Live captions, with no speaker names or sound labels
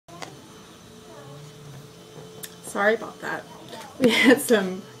Sorry about that. We had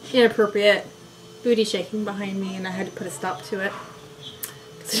some inappropriate booty shaking behind me and I had to put a stop to it.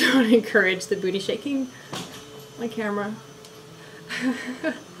 Because I don't encourage the booty shaking on my camera.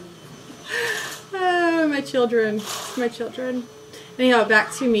 Oh, my children. My children. Anyhow,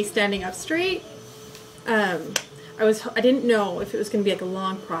 back to me standing up straight. I didn't know if it was going to be like a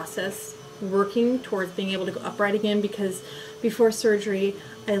long process working towards being able to go upright again, because before surgery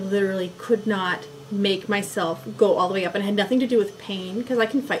I literally could not make myself go all the way up, and it had nothing to do with pain because I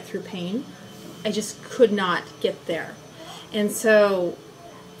can fight through pain. I just could not get there. And so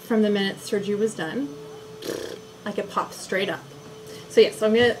from the minute surgery was done, I could pop straight up. So yeah,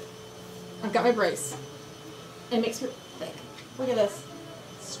 so I've got my brace. It makes me think. Look at this.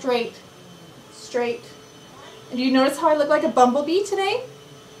 Straight. Straight. And do you notice how I look like a bumblebee today?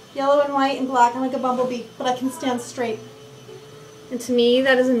 Yellow and white and black. I'm like a bumblebee, but I can stand straight. And to me,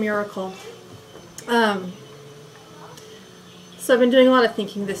 that is a miracle. So I've been doing a lot of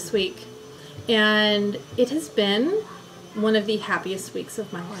thinking this week, and it has been one of the happiest weeks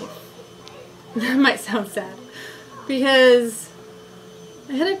of my life. That might sound sad, because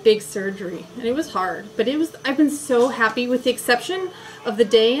I had a big surgery, and it was hard, but I've been so happy, with the exception of the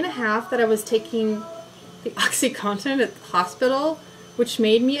day and a half that I was taking the OxyContin at the hospital, which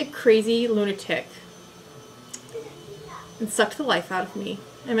made me a crazy lunatic and sucked the life out of me.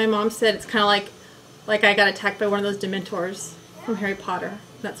 And my mom said it's kind of like I got attacked by one of those Dementors from Harry Potter.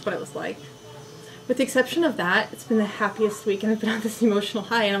 That's what it was like. With the exception of that, it's been the happiest week, and I've been on this emotional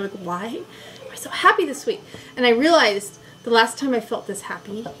high, and I'm like, why am I so happy this week? And I realized the last time I felt this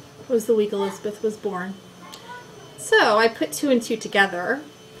happy was the week Elizabeth was born. So I put 2 and 2 together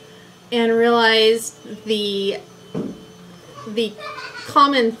and realized the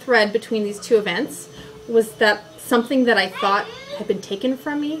common thread between these two events was that something that I thought had been taken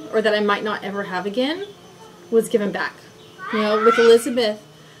from me, or that I might not ever have again, was given back. You know, with Elizabeth,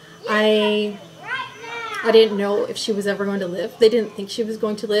 I didn't know if she was ever going to live. They didn't think she was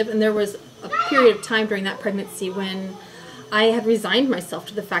going to live, and there was a period of time during that pregnancy when I had resigned myself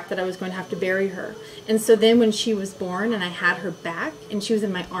to the fact that I was going to have to bury her. And so then when she was born and I had her back and she was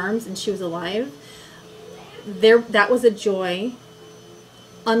in my arms and she was alive, that was a joy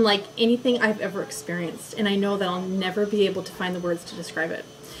unlike anything I've ever experienced. And I know that I'll never be able to find the words to describe it.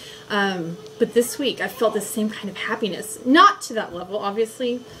 But this week I felt the same kind of happiness. Not to that level,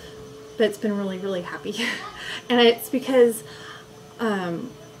 obviously, but it's been really, really happy. And it's because when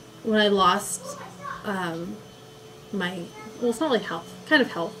I lost well, it's not really health, kind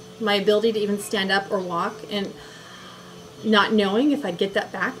of health, my ability to even stand up or walk, and not knowing if I'd get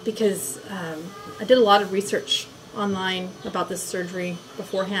that back, because I did a lot of research online about this surgery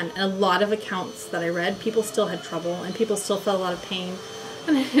beforehand, and a lot of accounts that I read, people still had trouble and people still felt a lot of pain,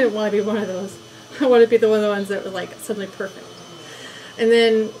 and I didn't want to be one of those. I wanted to be one of the ones that were like suddenly perfect. And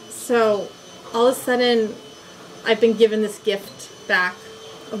then so all of a sudden I've been given this gift back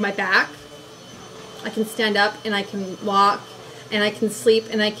of my back. I can stand up and I can walk and I can sleep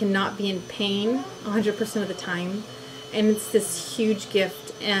and I can not be in pain 100% of the time. And it's this huge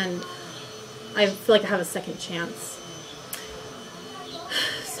gift, and I feel like I have a second chance.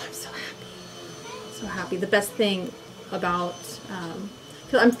 So I'm so happy. So happy. The best thing about,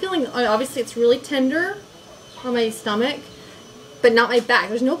 because I'm feeling, obviously it's really tender on my stomach, but not my back.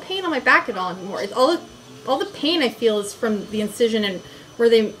 There's no pain on my back at all anymore. It's all the pain I feel is from the incision and where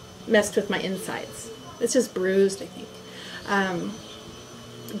they messed with my insides. It's just bruised, I think.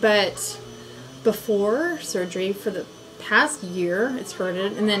 But before surgery, for the past year, it's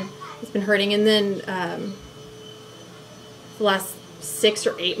hurted, and then it's been hurting, and then the last 6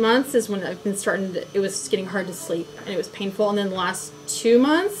 or 8 months is when I've been it was getting hard to sleep, and it was painful, and then the last 2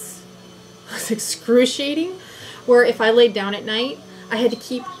 months was excruciating, where if I laid down at night, I had to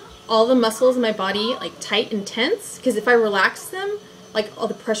keep all the muscles in my body like tight and tense, because if I relaxed them, like all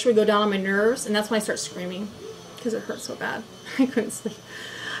the pressure would go down on my nerves, and that's when I start screaming because it hurt so bad. I couldn't sleep.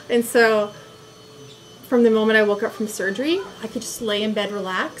 And so from the moment I woke up from surgery, I could just lay in bed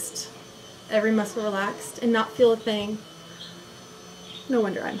relaxed, every muscle relaxed, and not feel a thing. No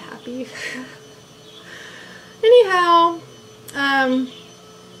wonder I'm happy. Anyhow,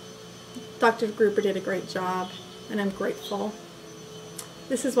 Dr. Gruber did a great job, and I'm grateful.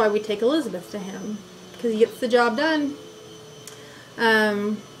 This is why we take Elizabeth to him, because he gets the job done.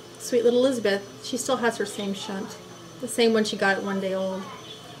 Sweet little Elizabeth, she still has her same shunt. The same one she got at 1 day old.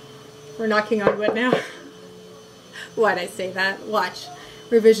 We're knocking on wood now. Why'd I say that? Watch.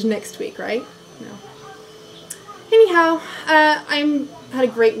 Revision next week, right? No. Anyhow, I had a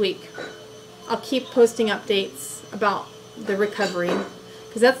great week. I'll keep posting updates about the recovery,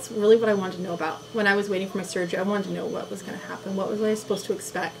 Because that's really what I wanted to know about. When I was waiting for my surgery, I wanted to know what was going to happen. What was I supposed to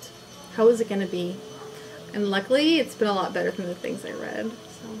expect? How was it going to be? And luckily, it's been a lot better than the things I read.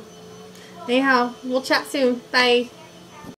 So, anyhow, we'll chat soon. Bye.